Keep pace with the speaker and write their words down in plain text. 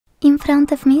In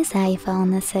front of me is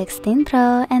iPhone 16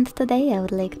 Pro, and today I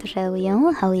would like to show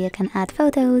you how you can add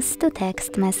photos to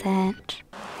text message.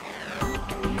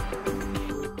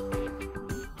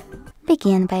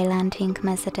 Begin by launching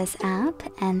Messages app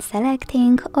and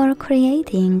selecting or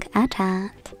creating a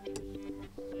chat.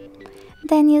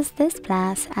 Then use this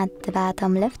plus at the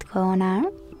bottom left corner.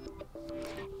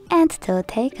 And to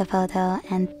take a photo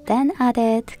and then add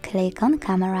it, click on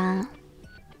camera.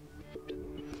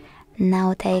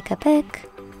 Now take a pic.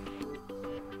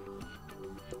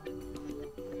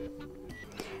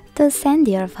 To send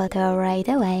your photo right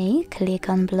away, click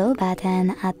on blue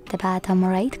button at the bottom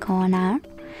right corner.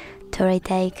 To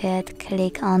retake it,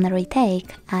 click on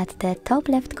retake at the top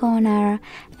left corner,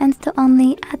 and to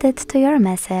only add it to your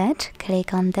message,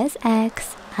 click on this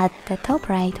X at the top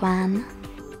right one.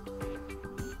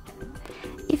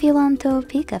 If you want to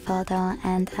pick a photo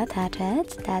and attach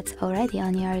it that's already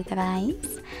on your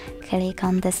device, click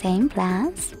on the same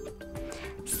plus,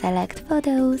 select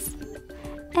photos,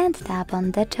 and tap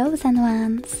on the chosen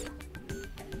ones.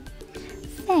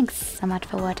 Thanks so much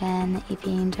for watching. If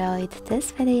you enjoyed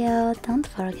this video, don't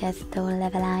forget to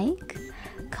leave a like,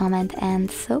 comment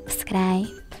and subscribe.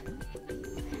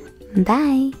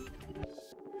 Bye!